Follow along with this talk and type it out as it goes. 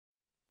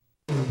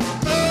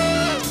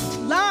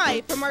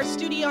Live from our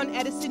studio in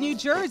Edison, New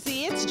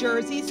Jersey, it's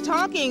Jersey's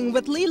Talking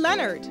with Lee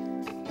Leonard.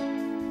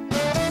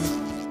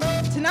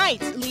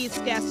 Tonight, Lee's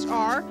guests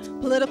are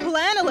political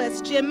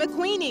analyst Jim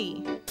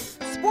McQueenie,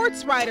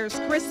 sports writers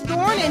Chris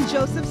Thorne and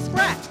Joseph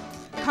Spratt,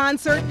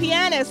 concert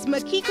pianist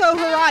Makiko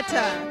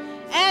Hirata,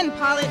 and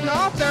pilot and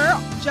author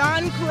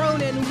John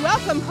Cronin.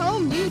 Welcome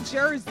home, New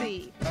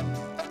Jersey.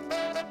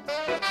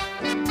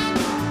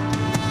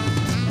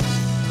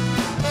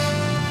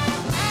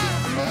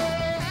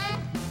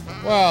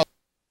 Well,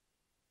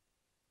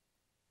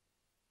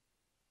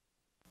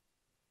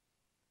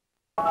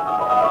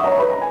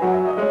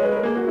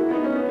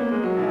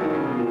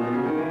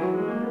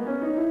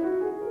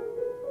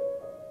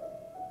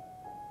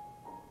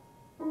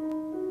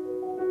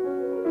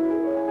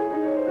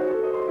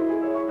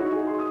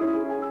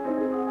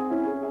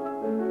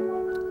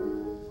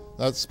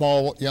 that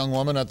small young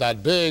woman at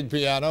that big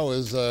piano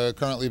is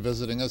currently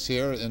visiting us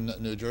here in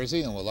New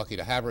Jersey, and we're lucky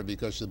to have her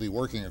because she'll be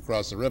working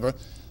across the river.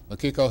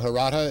 Makiko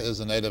Hirata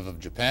is a native of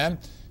Japan.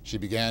 She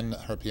began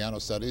her piano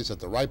studies at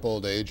the ripe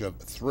old age of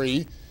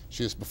 3.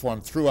 She has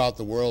performed throughout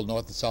the world,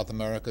 North and South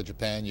America,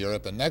 Japan,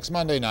 Europe, and next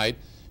Monday night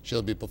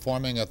she'll be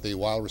performing at the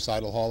Weill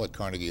Recital Hall at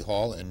Carnegie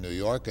Hall in New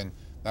York, and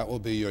that will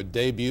be your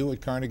debut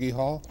at Carnegie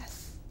Hall?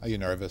 Yes. Are you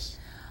nervous?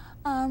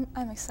 I'm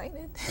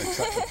excited.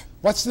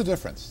 What's the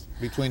difference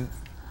between...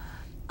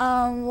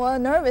 Well,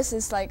 nervous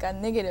is like a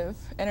negative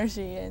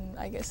energy, and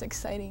I guess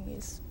exciting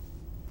is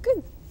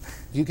good.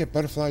 Do you get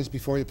butterflies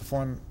before you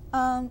perform?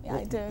 Yeah,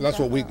 I do. That's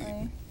definitely. what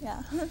we...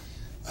 Yeah.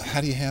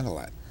 How do you handle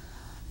that?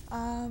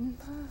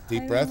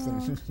 Deep breath?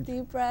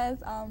 Deep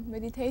breath,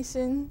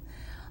 meditation,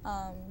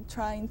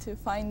 trying to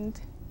find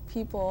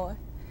people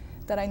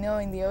that I know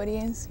in the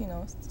audience, you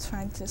know,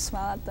 trying to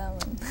smile at them.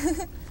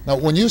 Now,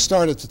 when you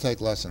started to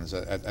take lessons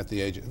at the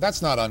age,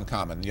 that's not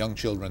uncommon. Young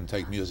children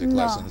take music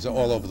lessons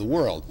all over the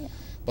world. Yeah.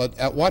 But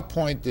at what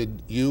point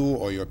did you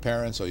or your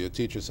parents or your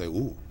teacher say,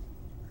 ooh,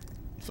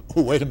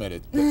 wait a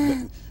minute,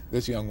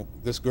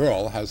 this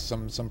girl has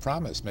some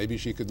promise. Maybe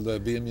she could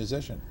be a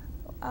musician.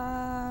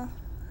 I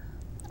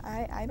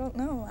don't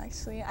know,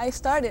 actually. I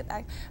started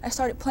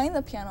playing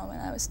the piano when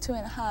I was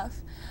 2.5.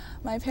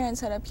 My parents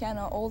had a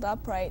piano, old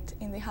upright,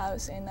 in the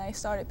house, and I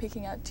started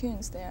picking out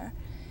tunes there.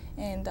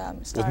 And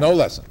with no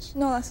lessons?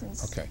 No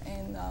lessons. Okay.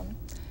 And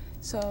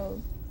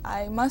so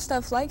I must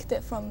have liked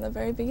it from the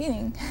very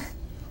beginning.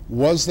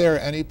 Was there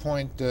any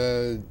point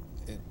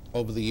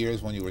over the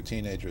years when you were a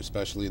teenager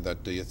especially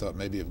that you thought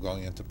maybe of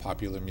going into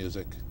popular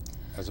music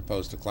as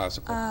opposed to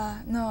classical?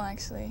 No,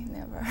 actually,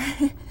 never.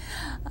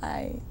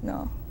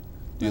 No.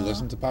 Do you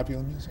listen to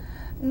popular music?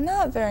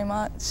 Not very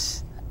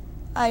much.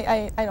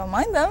 I don't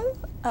mind them.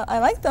 I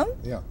like them.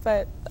 Yeah.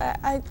 But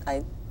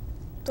I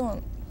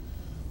don't.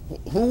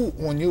 Who,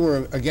 when you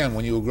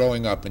were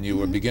growing up and you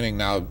were beginning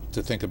now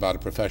to think about a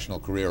professional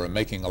career or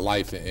making a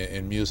life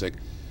in music,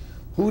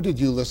 who did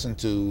you listen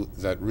to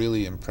that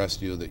really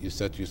impressed you, that you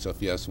said to yourself,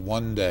 yes,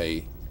 one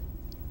day,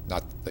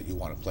 not that you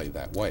want to play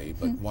that way,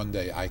 but one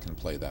day I can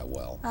play that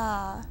well?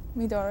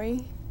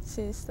 Midori.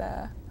 She's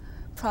the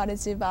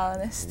prodigy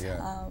violinist.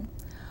 Yeah.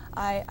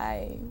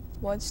 I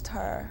watched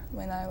her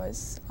when I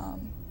was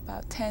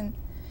about 10.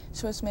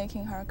 She was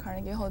making her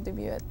Carnegie Hall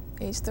debut at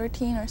age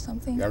 13 or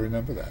something. Yeah, I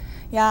remember that.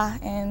 Yeah,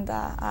 and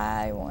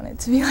I wanted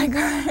to be like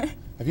her.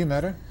 Have you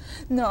met her?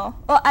 No.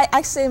 Well, I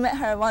actually met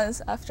her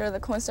once after the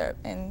concert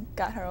and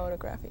got her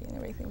autograph and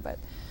everything. But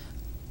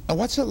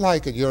what's it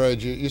like at your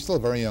age? You're still a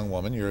very young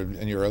woman. You're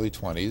in your early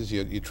 20s.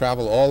 You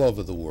travel all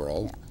over the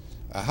world.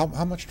 Yeah.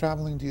 How much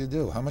traveling do you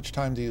do? How much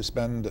time do you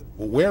spend?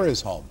 Where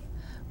is home?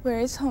 Where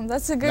is home?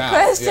 That's a good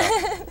question.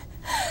 Yeah.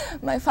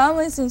 My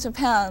family's in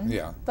Japan.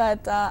 Yeah.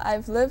 But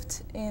I've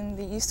lived in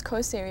the East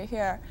Coast area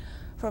here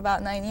for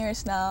about 9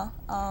 years now.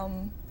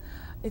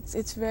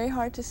 It's very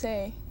hard to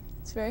say.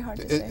 It's very hard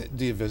to say.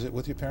 Do you visit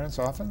with your parents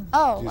often?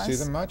 Oh, do you see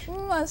them much?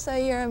 Once a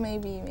year,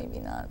 maybe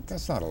not.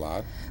 That's not a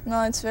lot.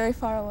 No, it's very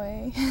far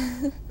away.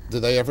 Do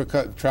they ever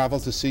travel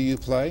to see you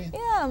play?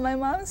 Yeah, my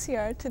mom's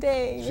here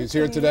today. She's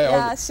here today?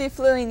 Yeah, she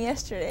flew in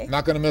yesterday.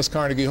 Not going to miss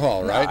Carnegie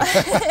Hall, right?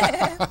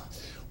 No.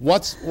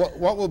 What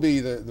will be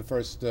the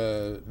first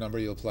number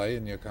you'll play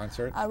in your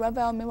concert?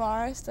 Rebel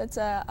Memoirs. That's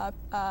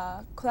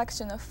a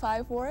collection of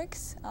 5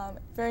 works,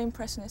 very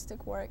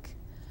impressionistic work,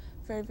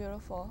 very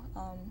beautiful.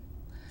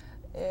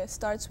 It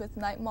starts with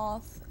Night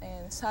Moth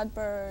and Sad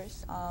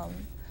Birds,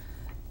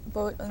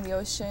 Boat on the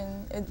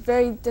Ocean. It's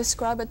very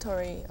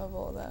describatory of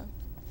all the...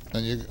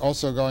 And you're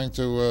also going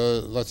to,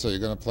 let's say, you're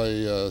going to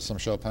play some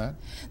Chopin?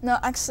 No,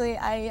 actually,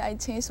 I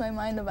changed my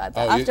mind about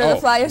that after the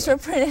flyers were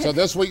printed. So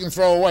this we can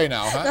throw away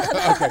now,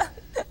 huh? Okay.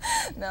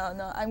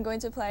 No, I'm going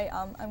to play,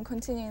 I'm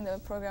continuing the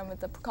program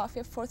with the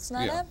Prokofiev Fourth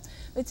Sonata,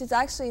 which is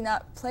actually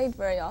not played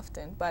very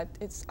often, but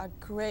it's a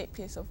great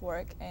piece of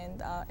work. And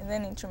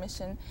then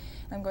intermission,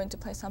 I'm going to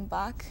play some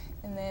Bach,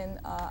 and then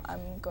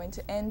I'm going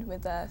to end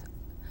with a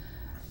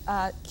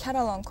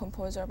Catalan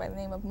composer by the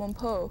name of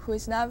Monpou, who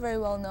is not very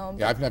well known.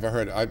 Yeah, I've never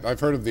heard. I've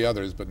heard of the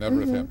others, but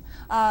never of him.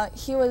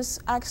 He was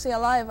actually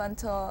alive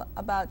until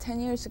about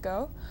 10 years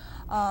ago,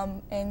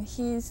 and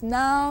he's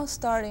now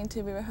starting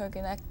to be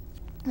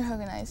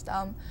recognized.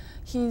 I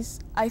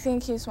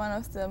think he's one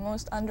of the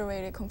most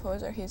underrated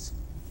composer.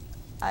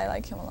 I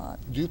like him a lot.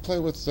 Do you play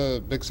with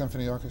big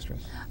symphony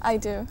orchestras? I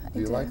do. Do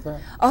you like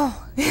that?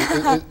 Oh,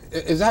 yeah.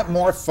 Is that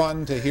more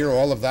fun to hear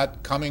all of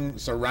that coming,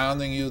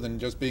 surrounding you, than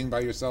just being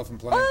by yourself and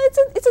playing? Well,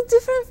 it's a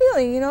different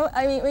feeling, you know.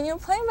 I mean, when you're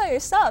playing by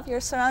yourself, you're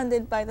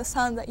surrounded by the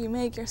sound that you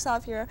make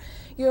yourself. You're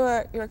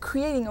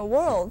creating a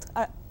world.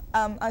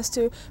 As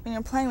to when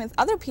you're playing with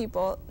other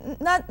people,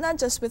 not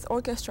just with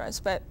orchestras,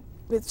 but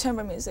with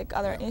chamber music,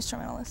 other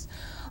instrumentalists,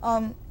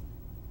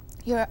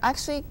 you're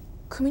actually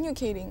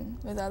communicating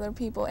with other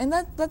people, and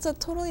that's a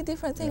totally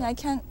different thing. I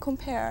can't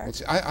compare. Well,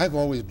 see, I've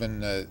always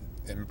been,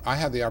 I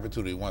had the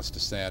opportunity once to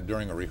stand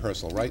during a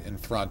rehearsal right in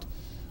front,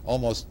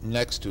 almost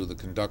next to the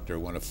conductor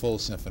when a full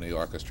symphony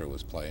orchestra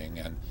was playing,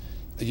 and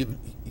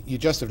you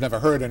just have never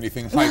heard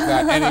anything like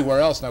that anywhere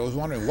else, and I was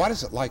wondering, what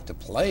is it like to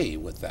play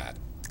with that?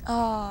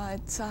 Oh,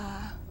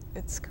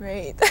 it's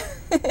great.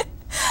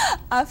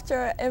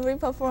 After every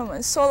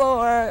performance, solo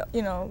or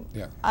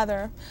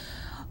other,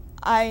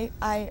 I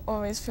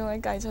always feel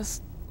like I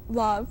just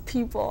love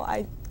people.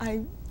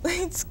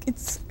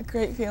 It's a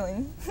great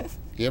feeling.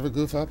 You ever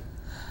goof up?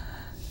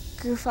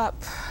 Goof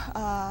up.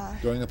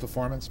 During a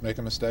performance, make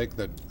a mistake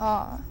that?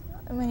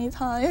 Many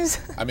times.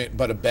 I mean,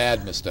 but a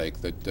bad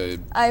mistake that. Did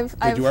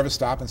you ever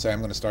stop and say, "I'm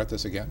going to start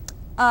this again"?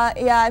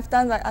 Yeah, I've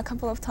done that a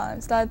couple of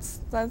times.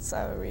 That's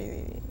a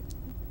really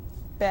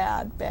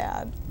bad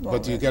moment.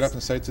 But do you get up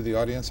and say to the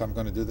audience, "I'm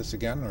going to do this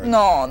again"? Or?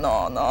 No.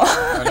 No?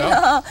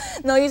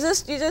 No, you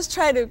just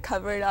try to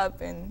cover it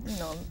up and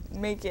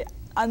make it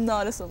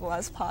unnoticeable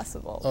as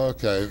possible.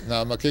 Okay.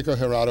 Now, Makiko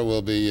Hirata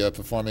will be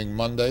performing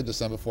Monday,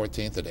 December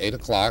 14th at 8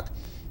 o'clock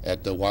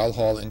at the Weill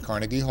Hall in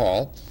Carnegie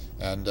Hall.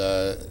 And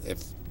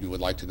if you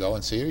would like to go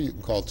and see her, you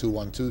can call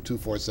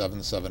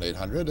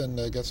 212-247-7800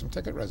 and get some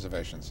ticket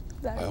reservations.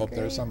 I hope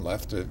there's some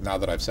left now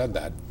that I've said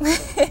that.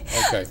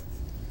 Okay.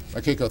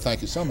 Makiko,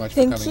 thank you so much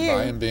for coming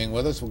by and being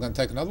with us. We're going to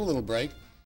take another little break.